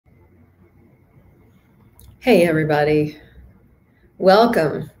Hey, everybody.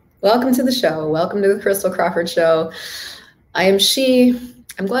 Welcome. Welcome to the show. Welcome to the Christel Crawford show. I am she.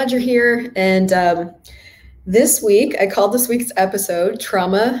 I'm glad you're here. And this week, I called this week's episode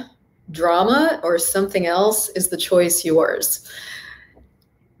Trauma, Drama, or Something Else is the Choice Yours.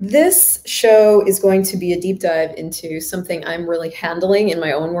 This show is going to be a deep dive into something I'm really handling in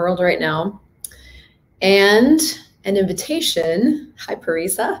my own world right now, and an invitation, hi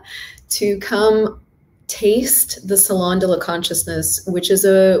Parisa, to come taste the Salon de la Consciousness, which is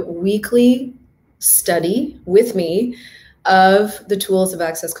a weekly study with me of the tools of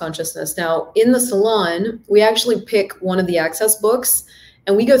Access Consciousness. Now, in the salon, we actually pick one of the Access books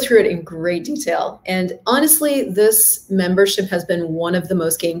and we go through it in great detail. And honestly, this membership has been one of the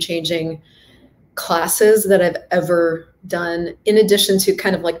most game-changing classes that I've ever done. In addition to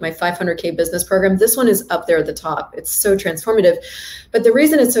kind of like my 500K business program, this one is up there at the top. It's so transformative. But the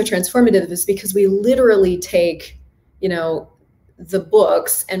reason it's so transformative is because we literally take, the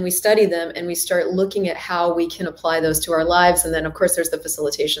books and we study them and we start looking at how we can apply those to our lives. And then of course there's the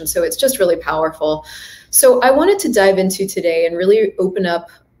facilitation. So it's just really powerful. So I wanted to dive into today and really open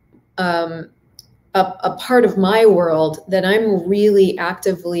up a part of my world that I'm really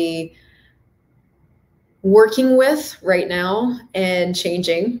actively working with right now and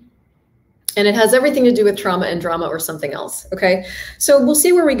changing. And it has everything to do with trauma and drama or something else. Okay. So we'll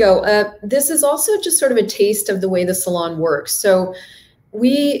see where we go. This is also just sort of a taste of the way the salon works. So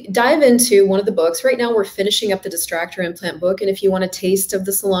we dive into one of the books. Right now we're finishing up the Distractor Implant book. And if you want a taste of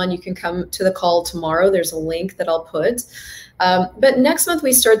the salon, you can come to the call tomorrow. There's a link that I'll put. But next month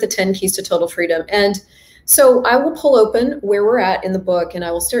we start the 10 Keys to Total Freedom. And so I will pull open where we're at in the book and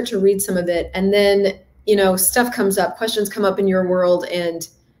I will start to read some of it. And then, stuff comes up, questions come up in your world and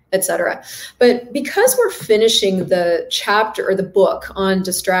etc. But because we're finishing the chapter or the book on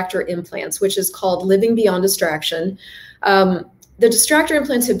distractor implants, which is called Living Beyond Distraction, the distractor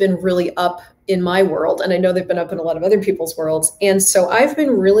implants have been really up in my world. And I know they've been up in a lot of other people's worlds. And so I've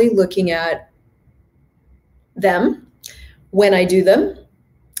been really looking at them when I do them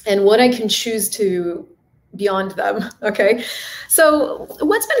and what I can choose to beyond them. Okay. So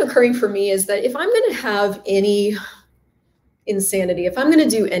what's been occurring for me is that if I'm going to have any insanity, if I'm going to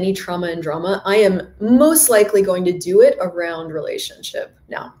do any trauma and drama, I am most likely going to do it around relationship.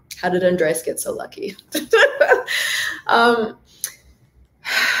 Now, how did Andres get so lucky?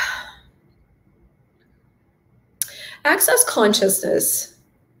 Access Consciousness,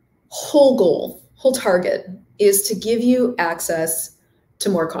 whole goal, whole target is to give you access to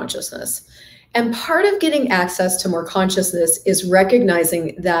more consciousness. And part of getting access to more consciousness is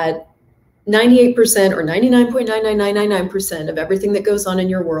recognizing that 98% or 99.99999% of everything that goes on in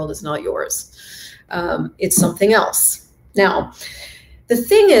your world is not yours. It's something else. Now, the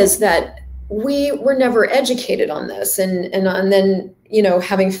thing is that we were never educated on this. And then,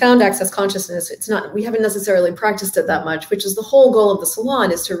 having found Access Consciousness, we haven't necessarily practiced it that much, which is the whole goal of the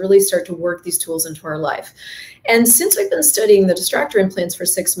salon, is to really start to work these tools into our life. And since we've been studying the distractor implants for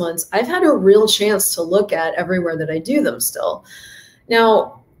 6 months, I've had a real chance to look at everywhere that I do them still.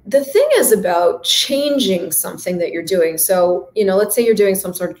 Now, the thing is about changing something that you're doing. So, let's say you're doing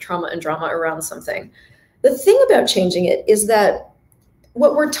some sort of trauma and drama around something. The thing about changing it is that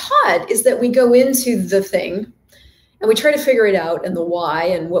what we're taught is that we go into the thing and we try to figure it out and the why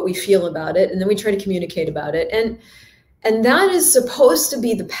and what we feel about it. And then we try to communicate about it. And that is supposed to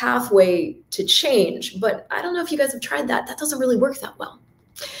be the pathway to change. But I don't know if you guys have tried that. That doesn't really work that well.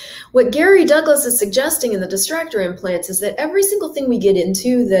 What Gary Douglas is suggesting in the distractor implants is that every single thing we get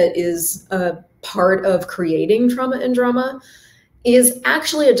into that is a part of creating trauma and drama is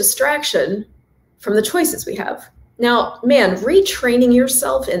actually a distraction from the choices we have. Now, man, retraining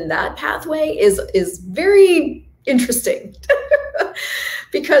yourself in that pathway is very interesting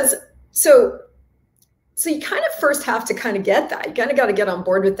because so you kind of first have to kind of get that. You kind of got to get on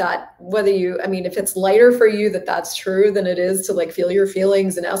board with that, if it's lighter for you that's true than it is to like feel your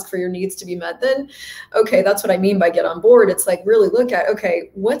feelings and ask for your needs to be met, then okay, that's what I mean by get on board. It's like really look at,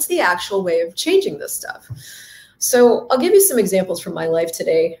 okay, what's the actual way of changing this stuff? So I'll give you some examples from my life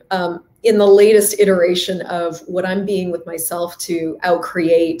today. In the latest iteration of what I'm being with myself to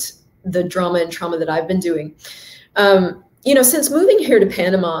outcreate the drama and trauma that I've been doing. Since moving here to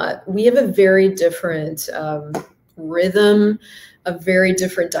Panama, we have a very different rhythm, a very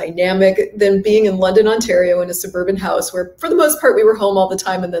different dynamic than being in London, Ontario in a suburban house where for the most part we were home all the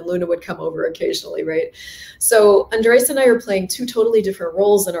time and then Luna would come over occasionally, right? So Andres and I are playing two totally different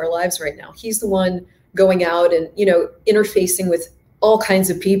roles in our lives right now. He's the one going out and, interfacing with all kinds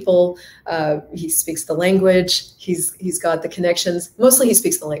of people. He speaks the language. He's got the connections. Mostly he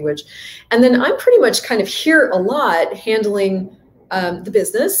speaks the language. And then I'm pretty much kind of here a lot handling the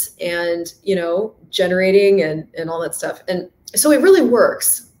business and, you know, generating and all that stuff. And so it really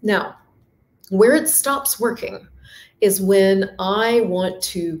works. Now, where it stops working is when I want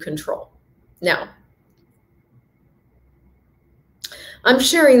to control. Now, I'm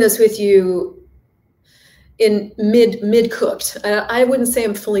sharing this with you in mid-cooked. I wouldn't say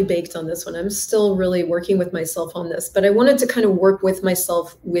I'm fully baked on this one. I'm still really working with myself on this, but I wanted to kind of work with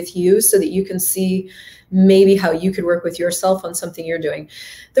myself with you so that you can see maybe how you could work with yourself on something you're doing.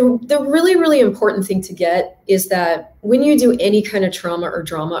 The really, really important thing to get is that when you do any kind of trauma or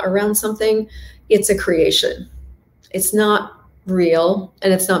drama around something, it's a creation. It's not real,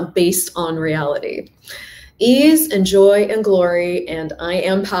 and it's not based on reality. Ease and joy and glory and I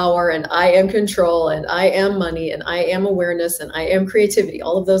am power and I am control and I am money and I am awareness and I am creativity.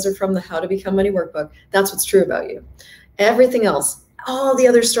 All of those are from the How to Become Money workbook. That's what's true about you. Everything else, all the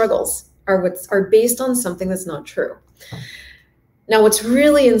other struggles are based on something that's not true. Now, what's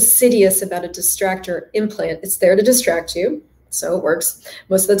really insidious about a distractor implant, it's there to distract you. So it works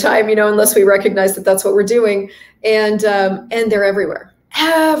most of the time, you know, unless we recognize that that's what we're doing. And they're everywhere.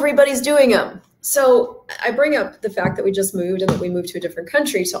 Everybody's doing them. So I bring up the fact that we just moved and that we moved to a different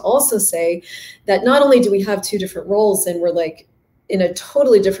country to also say that not only do we have two different roles and we're like in a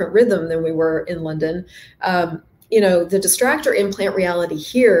totally different rhythm than we were in London, you know, the distractor implant reality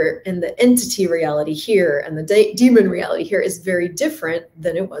here and the entity reality here and the demon reality here is very different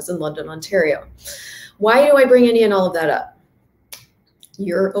than it was in London, Ontario. Why do I bring any and all of that up?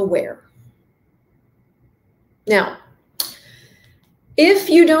 You're aware. Now, if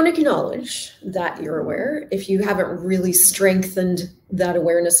you don't acknowledge that you're aware, if you haven't really strengthened that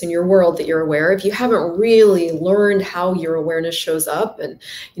awareness in your world that you're aware, if you haven't really learned how your awareness shows up and,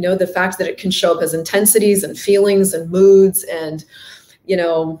 you know, the fact that it can show up as intensities and feelings and moods and, you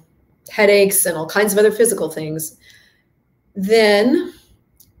know, headaches and all kinds of other physical things, then,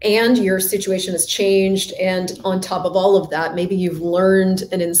 and your situation has changed, and on top of all of that, maybe you've learned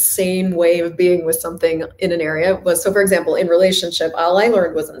an insane way of being with something in an area. So for example, in relationship, all I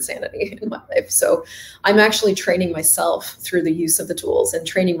learned was insanity in my life. So I'm actually training myself through the use of the tools and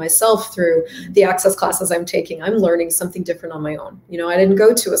training myself through the access classes I'm taking. I'm learning something different on my own. You know, I didn't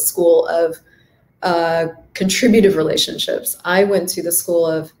go to a school of contributive relationships. I went to the school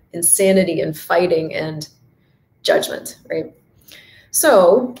of insanity and fighting and judgment, right?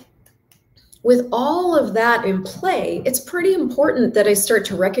 So with all of that in play, it's pretty important that I start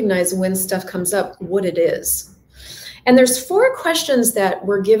to recognize when stuff comes up, what it is. And there's 4 questions that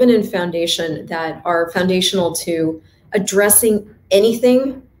were given in Foundation that are foundational to addressing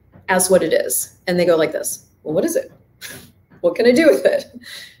anything as what it is. And they go like this. Well, what is it? What can I do with it?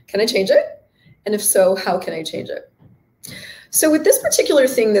 Can I change it? And if so, how can I change it? So with this particular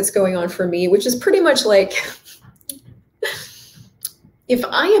thing that's going on for me, which is pretty much like, if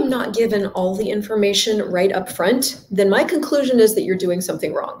I am not given all the information right up front, then my conclusion is that you're doing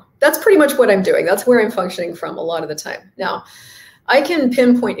something wrong. That's pretty much what I'm doing. That's where I'm functioning from a lot of the time. Now, I can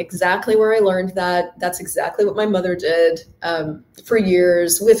pinpoint exactly where I learned that. That's exactly what my mother did for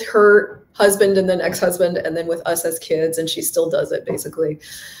years with her husband and then ex-husband and then with us as kids, and she still does it basically.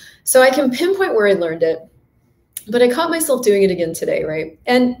 So I can pinpoint where I learned it, but I caught myself doing it again today, right?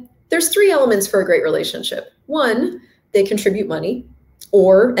 And there's 3 elements for a great relationship. 1, they contribute money,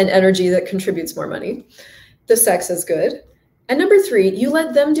 or an energy that contributes more money. The sex is good. And number 3, you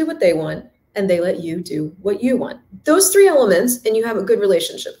let them do what they want and they let you do what you want. Those 3 elements and you have a good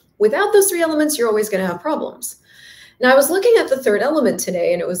relationship. Without those 3 elements, you're always going to have problems. Now I was looking at the 3rd element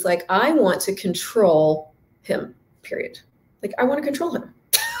today and it was like, I want to control him, period. Like I want to control him.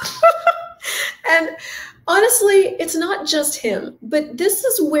 And honestly, it's not just him, but this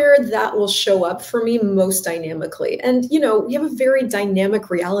is where that will show up for me most dynamically. And, you know, we have a very dynamic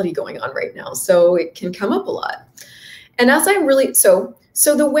reality going on right now, so it can come up a lot. And as I really, so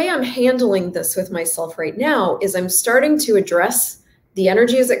the way I'm handling this with myself right now is I'm starting to address the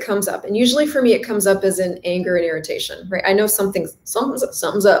energy as it comes up. And usually for me, it comes up as in anger and irritation, right? I know something's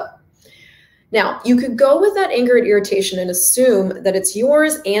up. Now, you could go with that anger and irritation and assume that it's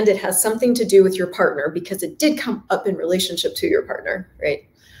yours and it has something to do with your partner because it did come up in relationship to your partner, right?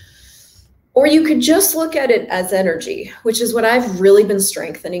 Or you could just look at it as energy, which is what I've really been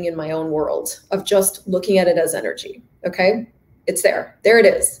strengthening in my own world of just looking at it as energy, okay? It's there. There it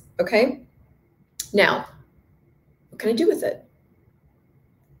is, okay? Now, what can I do with it?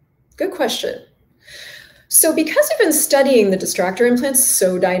 Good question. So because I've been studying the distractor implants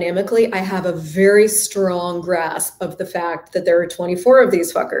so dynamically, I have a very strong grasp of the fact that there are 24 of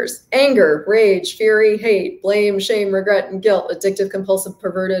these fuckers. Anger, rage, fury, hate, blame, shame, regret, and guilt, addictive, compulsive,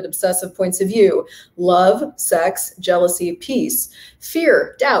 perverted, obsessive points of view, love, sex, jealousy, peace,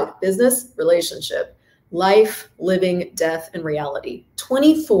 fear, doubt, business, relationship, life, living, death, and reality.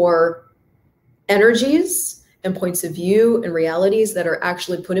 24 energies and points of view and realities that are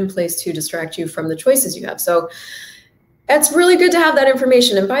actually put in place to distract you from the choices you have. So it's really good to have that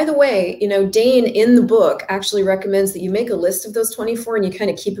information. And by the way, you know, Dane in the book actually recommends that you make a list of those 24 and you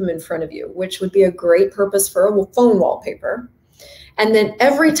kind of keep them in front of you, which would be a great purpose for a phone wallpaper. And then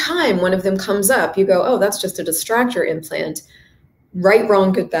every time one of them comes up, you go, oh, that's just a distractor implant. Right,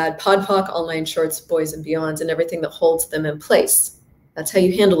 wrong, good, bad, pod, poc, all nine shorts, boys and beyonds, and everything that holds them in place. That's how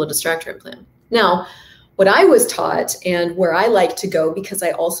you handle a distractor implant. Now, what I was taught and where I like to go, because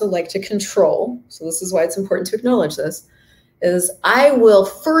I also like to control, so this is why it's important to acknowledge this, is I will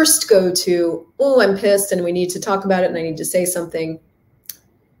first go to, oh, I'm pissed and we need to talk about it and I need to say something,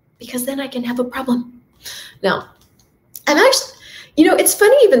 because then I can have a problem. Now, I'm actually, you know, it's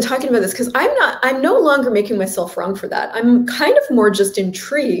funny even talking about this because I'm no longer making myself wrong for that. I'm kind of more just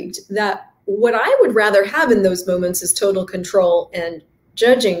intrigued that what I would rather have in those moments is total control and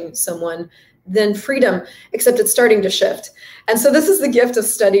judging someone than freedom, except it's starting to shift. And so this is the gift of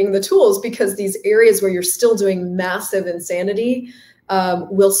studying the tools, because these areas where you're still doing massive insanity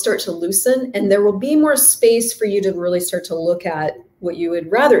will start to loosen, and there will be more space for you to really start to look at what you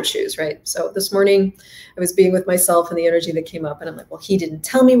would rather choose, right? So this morning I was being with myself and the energy that came up, and I'm like, well, he didn't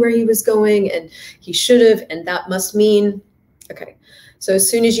tell me where he was going and he should have, and that must mean, okay. So as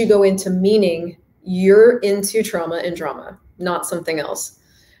soon as you go into meaning, you're into trauma and drama, not something else.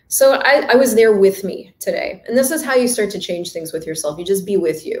 So I was there with me today. And this is how you start to change things with yourself. You just be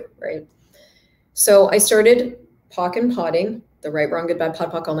with you, right? So I started POC and potting, the right, wrong, good, bad,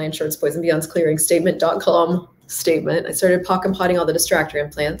 pod, poc, all nine shorts, boys and beyonds, clearing statement.com statement. I started POC and potting all the distractor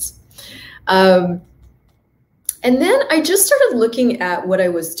implants. And then I just started looking at what I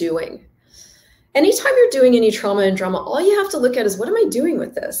was doing. Anytime you're doing any trauma and drama, all you have to look at is, what am I doing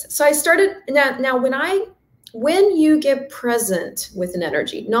with this? So I started, now when you get present with an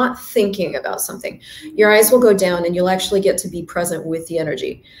energy, not thinking about something, your eyes will go down and you'll actually get to be present with the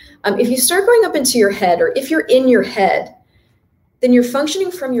energy. If you start going up into your head, or if you're in your head, then you're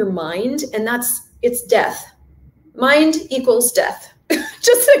functioning from your mind, and it's death. Mind equals death.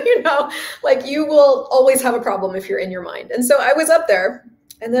 Just so you know, like, you will always have a problem if you're in your mind. And so I was up there,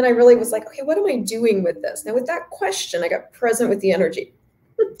 and then I really was like, okay, what am I doing with this? Now with that question, I got present with the energy.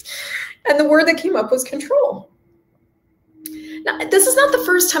 And the word that came up was control. Now, this is not the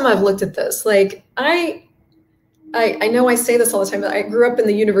first time I've looked at this. Like, I know I say this all the time, but I grew up in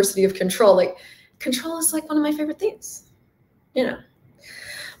the University of Control. Like, control is like one of my favorite things, you know.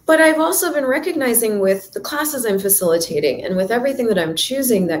 But I've also been recognizing with the classes I'm facilitating and with everything that I'm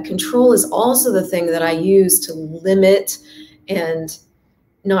choosing, that control is also the thing that I use to limit and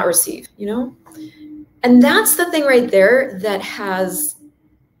not receive, you know? And that's the thing right there that has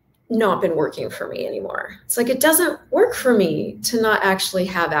not been working for me anymore. It's like, it doesn't work for me to not actually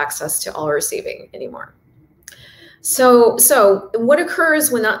have access to all receiving anymore. So what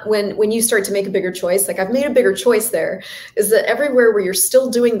occurs when you start to make a bigger choice, like I've made a bigger choice there, is that everywhere where you're still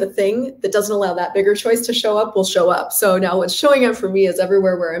doing the thing that doesn't allow that bigger choice to show up will show up. So now what's showing up for me is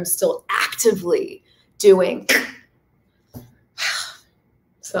everywhere where I'm still actively doing.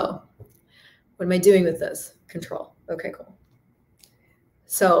 So what am I doing with this? Control. Okay, cool.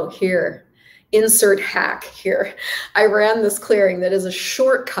 So here, insert hack here. I ran this clearing that is a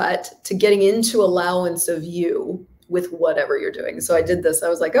shortcut to getting into allowance of you with whatever you're doing. So I did this. I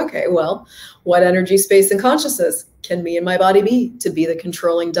was like, okay, well, what energy, space, and consciousness can me and my body be to be the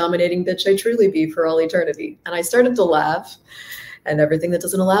controlling, dominating bitch I truly be for all eternity? And I started to laugh, and everything that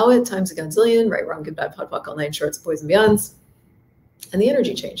doesn't allow it times a gazillion, right, wrong, good, bad, pod, poc, all nine shorts, boys and beyonds. And the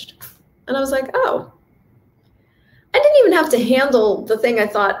energy changed. And I was like, oh, I didn't even have to handle the thing I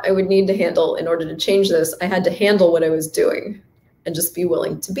thought I would need to handle in order to change this. I had to handle what I was doing and just be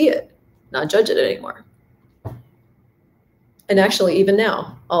willing to be it, not judge it anymore. And actually, even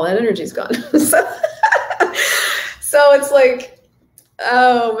now, all that energy's gone. So it's like,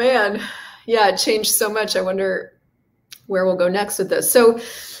 oh man, yeah, it changed so much. I wonder where we'll go next with this. So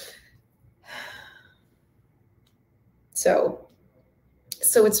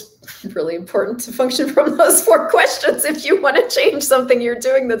it's really important to function from those 4 questions if you want to change something you're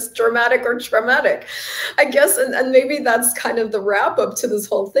doing that's dramatic or traumatic, I guess. And maybe that's kind of the wrap up to this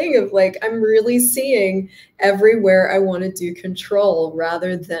whole thing of like, I'm really seeing everywhere I want to do control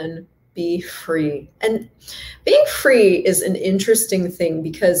rather than be free. And being free is an interesting thing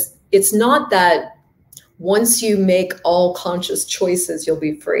because it's not that once you make all conscious choices, you'll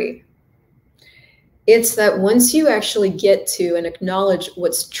be free. It's that once you actually get to and acknowledge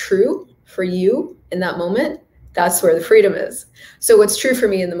what's true for you in that moment, that's where the freedom is. So what's true for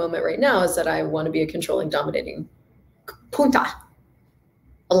me in the moment right now is that I want to be a controlling, dominating punta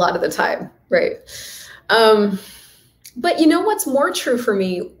a lot of the time, right? But you know what's more true for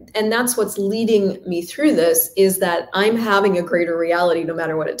me, and that's what's leading me through this, is that I'm having a greater reality no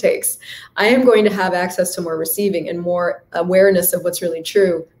matter what it takes. I am going to have access to more receiving and more awareness of what's really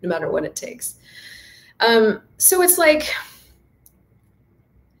true no matter what it takes. So it's like,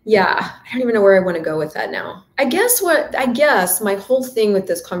 yeah, I don't even know where I want to go with that now. I guess my whole thing with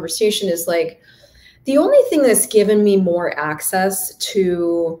this conversation is like, the only thing that's given me more access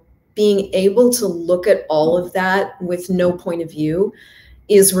to being able to look at all of that with no point of view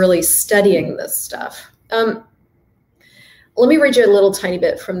is really studying this stuff. Let me read you a little tiny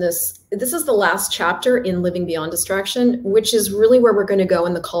bit from this. This is the last chapter in Living Beyond Distraction, which is really where we're going to go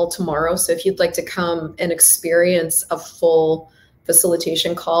in the call tomorrow. So if you'd like to come and experience a full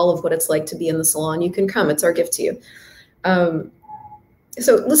facilitation call of what it's like to be in the salon, you can come. It's our gift to you.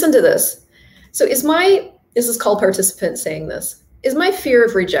 So listen to this. So this is call participant saying this. Is my fear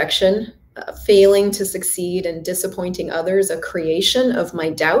of rejection, failing to succeed and disappointing others a creation of my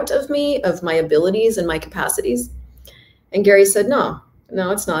doubt of me, of my abilities and my capacities? And Gary said, no,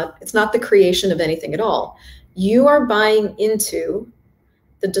 it's not. It's not the creation of anything at all. You are buying into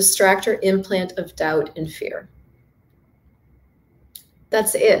the distractor implant of doubt and fear.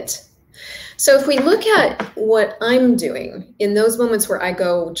 That's it. So if we look at what I'm doing in those moments where I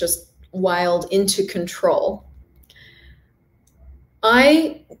go just wild into control,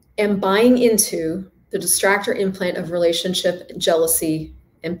 I am buying into the distractor implant of relationship, jealousy,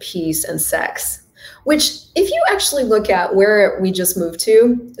 and peace and sex. Which, if you actually look at where we just moved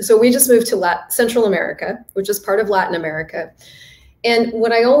to, so we just moved to Central America, which is part of Latin America. And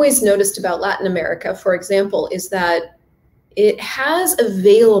what I always noticed about Latin America, for example, is that it has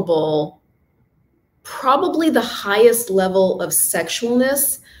available probably the highest level of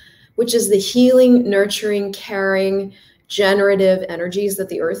sexualness, which is the healing, nurturing, caring, generative energies that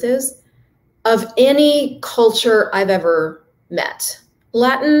the earth is, of any culture I've ever met.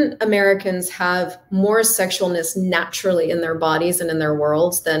 Latin Americans have more sexualness naturally in their bodies and in their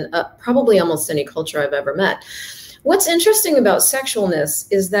worlds than probably almost any culture I've ever met. What's interesting about sexualness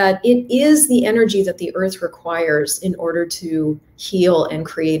is that it is the energy that the earth requires in order to heal and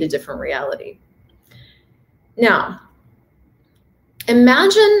create a different reality. Now,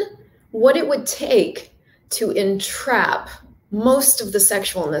 imagine what it would take to entrap most of the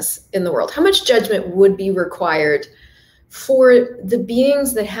sexualness in the world. How much judgment would be required for the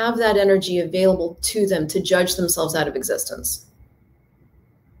beings that have that energy available to them to judge themselves out of existence?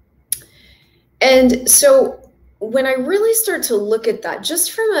 And so when I really start to look at that,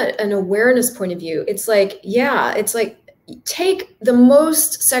 just from an awareness point of view, it's like, yeah, it's like, take the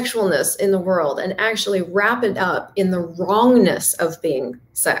most sexualness in the world and actually wrap it up in the wrongness of being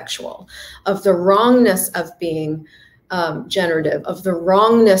sexual, of the wrongness of being generative, of the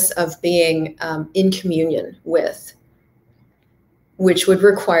wrongness of being in communion with, which would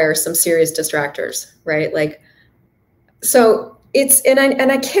require some serious distractors, right? Like, so it's, and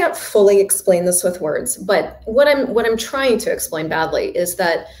I can't fully explain this with words, but what I'm trying to explain badly is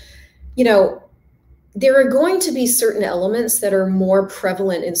that, you know, there are going to be certain elements that are more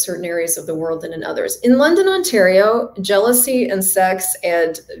prevalent in certain areas of the world than in others. In London, Ontario, jealousy and sex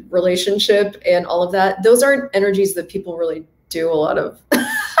and relationship and all of that, those aren't energies that people really do a lot of.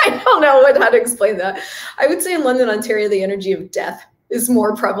 I don't know how to explain that. I would say in London, Ontario, the energy of death is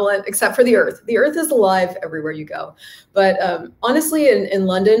more prevalent, except for the earth. The earth is alive everywhere you go. But honestly, in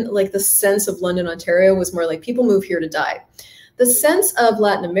London, like the sense of London, Ontario was more like people move here to die. The sense of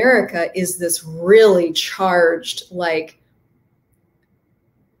Latin America is this really charged like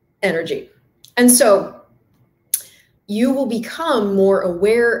energy. And so you will become more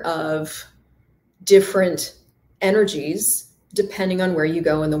aware of different energies depending on where you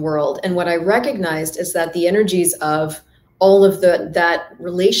go in the world. And what I recognized is that the energies of all of that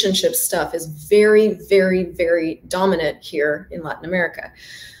relationship stuff is very, very, very dominant here in Latin America.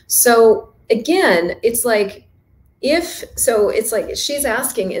 So again, it's like, it's like she's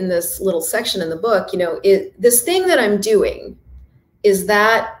asking in this little section in the book, you know, this thing that I'm doing, is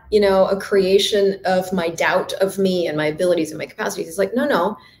that, you know, a creation of my doubt of me and my abilities and my capacities? It's like,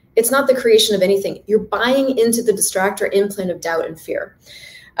 no, it's not the creation of anything. You're buying into the distractor implant of doubt and fear.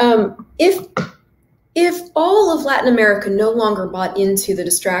 If all of Latin America no longer bought into the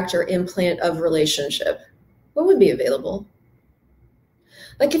distractor implant of relationship, what would be available?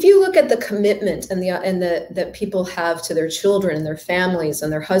 Like if you look at the commitment and that people have to their children and their families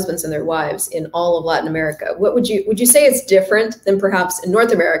and their husbands and their wives in all of Latin America, what would you say it's different than perhaps in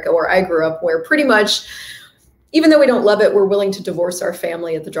North America, where I grew up, where pretty much, even though we don't love it, we're willing to divorce our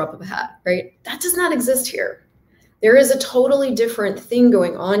family at the drop of a hat, right? That does not exist here. There is a totally different thing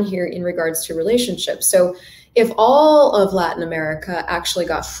going on here in regards to relationships. So if all of Latin America actually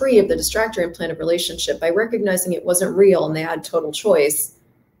got free of the distractor implant of relationship by recognizing it wasn't real and they had total choice,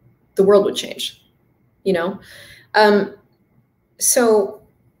 the world would change, you know? So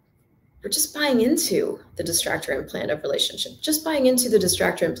we're just buying into the distractor implant of relationship, just buying into the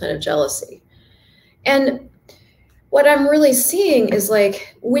distractor implant of jealousy. And what I'm really seeing is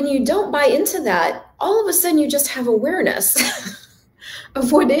like, when you don't buy into that, all of a sudden you just have awareness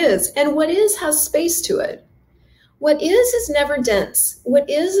of what is, and what is has space to it. What is never dense. What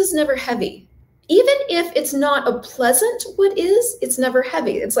is never heavy. Even if it's not a pleasant what is, it's never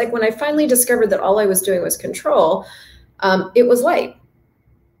heavy. It's like when I finally discovered that all I was doing was control, it was light.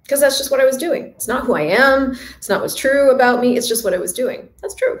 Because that's just what I was doing. It's not who I am. It's not what's true about me. It's just what I was doing.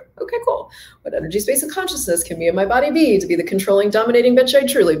 That's true. Okay, cool. What energy, space, and consciousness can me and my body be to be the controlling, dominating bitch I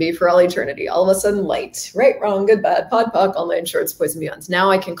truly be for all eternity? All of a sudden, light. Right, wrong, good, bad, pod, poc, all nine shorts, boys and beyonds. Now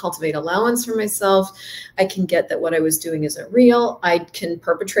I can cultivate allowance for myself. I can get that what I was doing isn't real. I can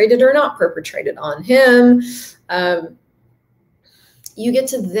perpetrate it or not perpetrate it on him. You get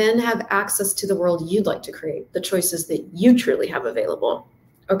to then have access to the world you'd like to create, the choices that you truly have available.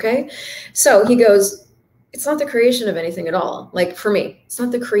 Okay, so he goes, it's not the creation of anything at all. Like for me, it's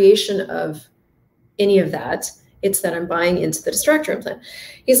not the creation of any of that. It's that I'm buying into the distractor implant.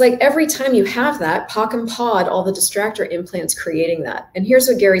 He's like, every time you have that, POC and POD, all the distractor implants creating that. And here's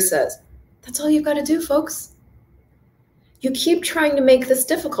what Gary says. That's all you've got to do, folks. You keep trying to make this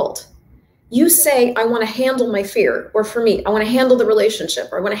difficult. You say, I want to handle my fear. Or for me, I want to handle the relationship.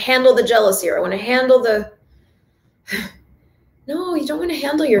 Or I want to handle the jealousy. Or I want to handle the... No, you don't want to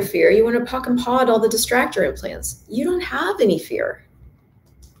handle your fear. You want to POC and POD all the distractor implants. You don't have any fear.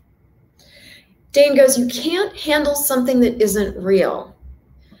 Dane goes, you can't handle something that isn't real.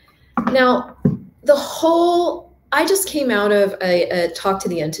 Now, I just came out of a Talk to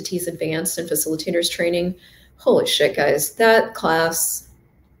the Entities Advanced and Facilitators training. Holy shit, guys, that class,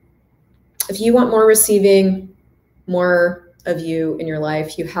 if you want more receiving, more of you in your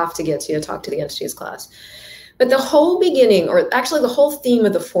life, you have to get to a Talk to the Entities class. But the whole beginning, or actually the whole theme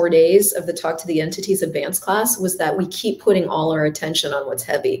of the 4 days of the Talk to the Entities Advanced class was that we keep putting all our attention on what's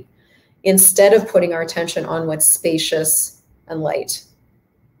heavy instead of putting our attention on what's spacious and light.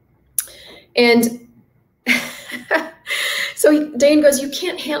 And so Dane goes, you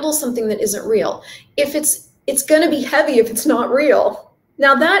can't handle something that isn't real. If it's going to be heavy if it's not real.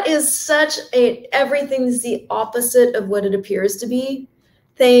 Now that is such a everything's the opposite of what it appears to be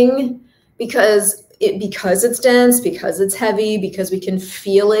thing, because it's dense, because it's heavy, because we can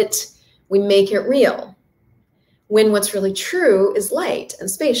feel it, we make it real. When what's really true is light and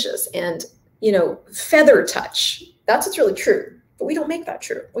spacious and, you know, feather touch. That's what's really true. But we don't make that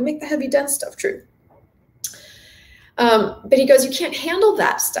true. We make the heavy, dense stuff true. But he goes, you can't handle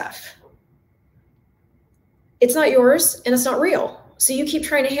that stuff. It's not yours and it's not real. So you keep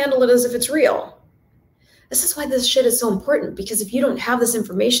trying to handle it as if it's real. This is why this shit is so important, because if you don't have this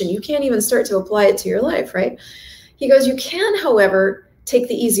information, you can't even start to apply it to your life, right? He goes, you can, however, take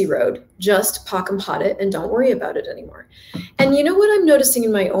the easy road, just POC and POD it and don't worry about it anymore. And you know what I'm noticing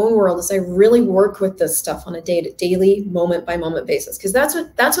in my own world is I really work with this stuff on a daily, moment by moment basis, because that's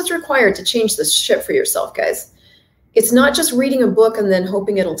what's required to change this shit for yourself, guys. It's not just reading a book and then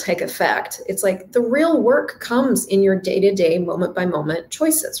hoping it'll take effect. It's like the real work comes in your day-to-day, moment by moment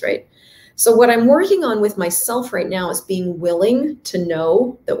choices, right? So what I'm working on with myself right now is being willing to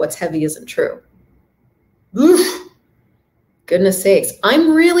know that what's heavy isn't true. Oof. Goodness sakes.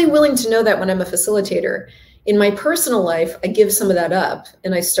 I'm really willing to know that when I'm a facilitator. In my personal life, I give some of that up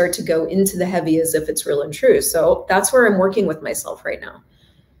and I start to go into the heavy as if it's real and true. So that's where I'm working with myself right now.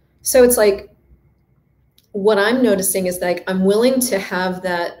 So it's like, what I'm noticing is like, I'm willing to have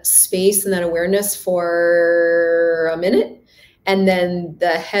that space and that awareness for a minute. And then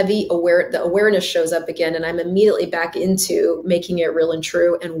the awareness shows up again, and I'm immediately back into making it real and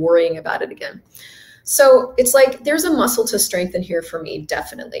true and worrying about it again. So it's like there's a muscle to strengthen here for me,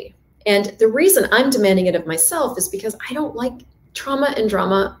 definitely. And the reason I'm demanding it of myself is because I don't like trauma, and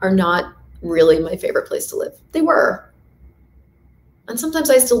drama are not really my favorite place to live. They were. And sometimes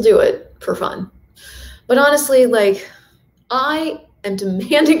I still do it for fun. But honestly, like I am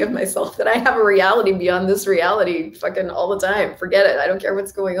demanding of myself that I have a reality beyond this reality fucking all the time. Forget it. I don't care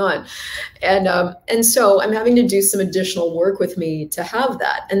what's going on. And so I'm having to do some additional work with me to have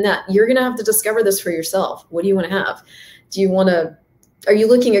that. And that you're going to have to discover this for yourself. What do you want to have? Are you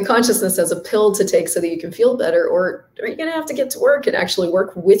looking at consciousness as a pill to take so that you can feel better? Or are you going to have to get to work and actually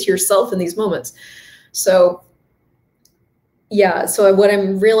work with yourself in these moments? So yeah, so what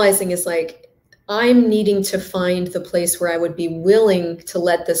I'm realizing is like, I'm needing to find the place where I would be willing to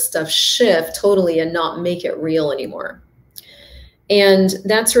let this stuff shift totally and not make it real anymore. And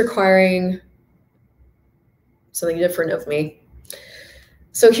that's requiring something different of me.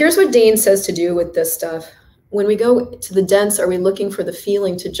 So here's what Dane says to do with this stuff. When we go to the dense, are we looking for the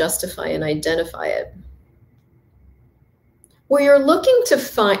feeling to justify and identify it? Where you're looking to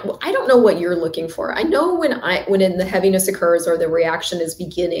find, well, I don't know what you're looking for. I know when the heaviness occurs or the reaction is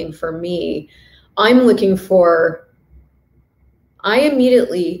beginning for me, I'm looking for, I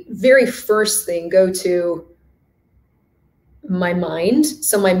immediately, very first thing, go to my mind.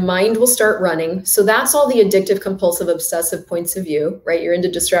 So my mind will start running. So that's all the addictive, compulsive, obsessive points of view, right? You're into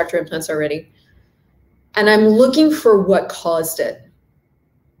distractor implants already. And I'm looking for what caused it.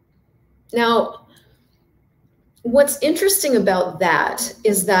 Now, what's interesting about that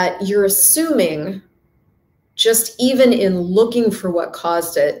is that you're assuming, just even in looking for what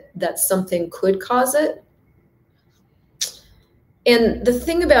caused it, that something could cause it. And the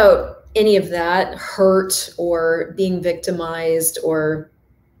thing about any of that, hurt or being victimized or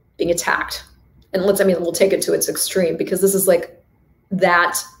being attacked, and we'll take it to its extreme, because this is like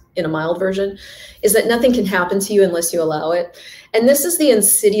that in a mild version, is that nothing can happen to you unless you allow it. And this is the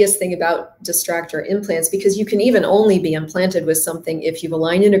insidious thing about distractor implants, because you can even only be implanted with something if you've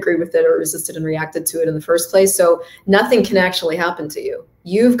aligned and agreed with it or resisted and reacted to it in the first place. So nothing can actually happen to you.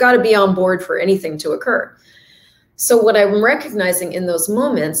 You've got to be on board for anything to occur. So what I'm recognizing in those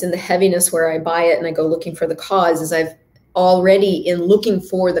moments, in the heaviness where I buy it and I go looking for the cause, is I've already, in looking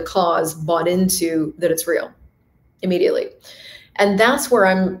for the cause, bought into that it's real immediately. And that's where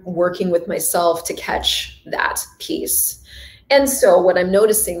I'm working with myself to catch that piece. And so what I'm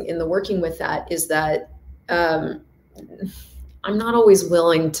noticing in the working with that is that I'm not always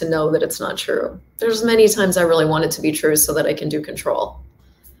willing to know that it's not true. There's many times I really want it to be true so that I can do control.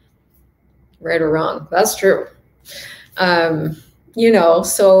 Right or wrong, that's true. You know,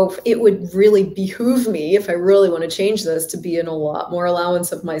 so it would really behoove me, if I really want to change this, to be in a lot more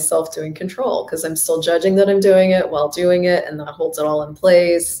allowance of myself doing control, because I'm still judging that I'm doing it while doing it, and that holds it all in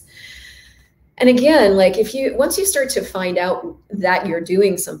place. And again, like once you start to find out that you're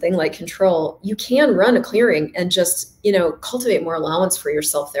doing something like control, you can run a clearing and just, you know, cultivate more allowance for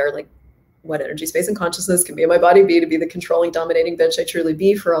yourself there. Like, what energy, space, and consciousness can be in my body be to be the controlling, dominating bitch I truly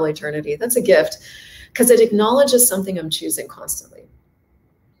be for all eternity? That's a gift, because it acknowledges something I'm choosing constantly.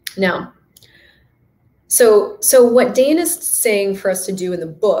 Now, so what Dane is saying for us to do in the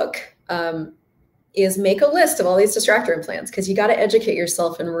book is make a list of all these distractor implants, because you got to educate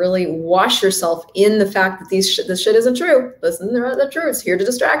yourself and really wash yourself in the fact that this shit isn't true. Listen, they're not true. It's here to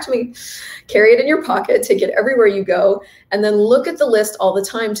distract me. Carry it in your pocket, take it everywhere you go, and then look at the list all the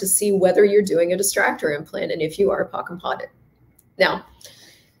time to see whether you're doing a distractor implant, and if you are, pock and pot it. Now,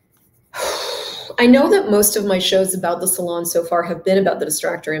 I know that most of my shows about the salon so far have been about the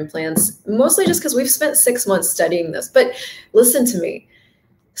distractor implants, mostly just because we've spent 6 months studying this. But listen to me,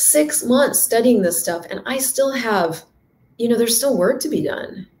 6 months studying this stuff, and I still have, you know, there's still work to be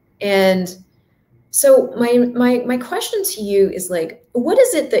done. And so my question to you is, like, what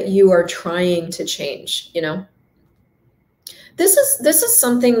is it that you are trying to change? You know, this is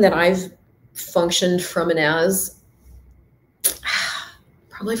something that I've functioned from and as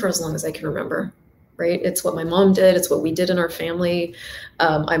probably for as long as I can remember. Right? It's what my mom did. It's what we did in our family.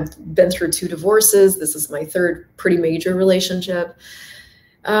 I've been through 2 divorces. This is my 3rd pretty major relationship.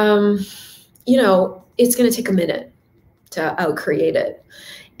 You know, it's going to take a minute to outcreate it.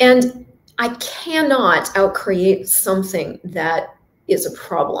 And I cannot outcreate something that is a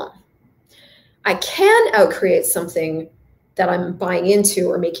problem. I can outcreate something that I'm buying into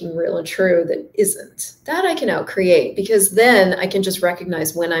or making real and true that isn't. That I can outcreate, because then I can just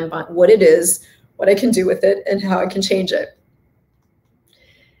recognize when I'm buying what it is, what I can do with it, and how I can change it.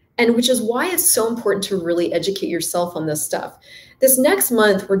 And which is why it's so important to really educate yourself on this stuff. This next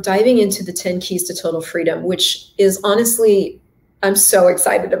month, we're diving into the 10 keys to total freedom, which is honestly, I'm so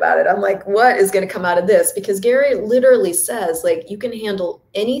excited about it. I'm like, what is going to come out of this? Because Gary literally says, like, you can handle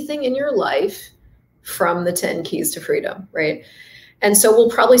anything in your life from the 10 keys to freedom, right? And so we'll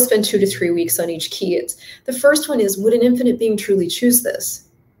probably spend 2 to 3 weeks on each key. The first one is, would an infinite being truly choose this?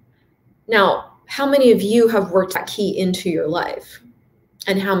 Now, how many of you have worked that key into your life?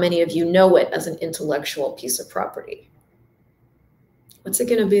 And how many of you know it as an intellectual piece of property? What's it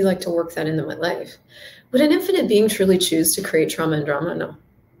going to be like to work that into my life? Would an infinite being truly choose to create trauma and drama? No.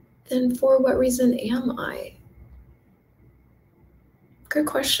 Then for what reason am I? Good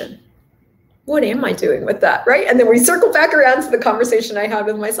question. What am I doing with that, right? And then we circle back around to the conversation I had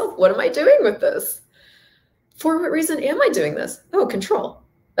with myself. What am I doing with this? For what reason am I doing this? Oh, control.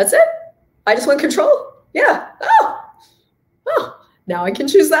 That's it? I just want control? Yeah. Oh, now I can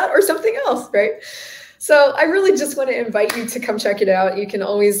choose that or something else, right? So I really just want to invite you to come check it out. You can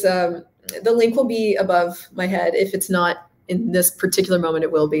always, the link will be above my head. If it's not in this particular moment,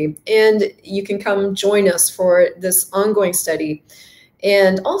 it will be. And you can come join us for this ongoing study.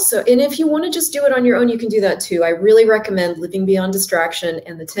 And also, and if you want to just do it on your own, you can do that too. I really recommend Living Beyond Distraction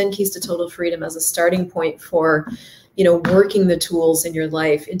and the 10 Keys to Total Freedom as a starting point for, working the tools in your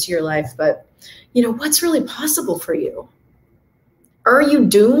life, into your life. But, what's really possible for you? Are you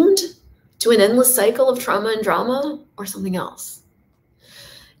doomed to an endless cycle of trauma and drama or something else?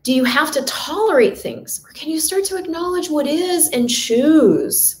 Do you have to tolerate things, or can you start to acknowledge what is and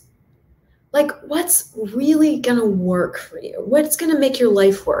choose? Like, what's really going to work for you? What's going to make your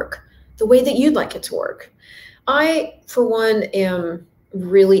life work the way that you'd like it to work? I, for one, am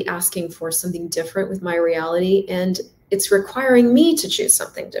really asking for something different with my reality, and it's requiring me to choose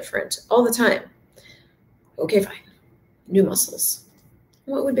something different all the time. Okay, fine. New muscles.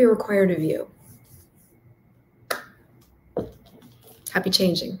 What would be required of you? Happy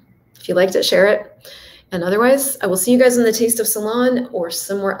changing. If you liked it, share it. And otherwise, I will see you guys in the Taste of Salon or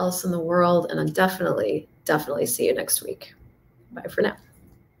somewhere else in the world. And I'll definitely see you next week. Bye for now.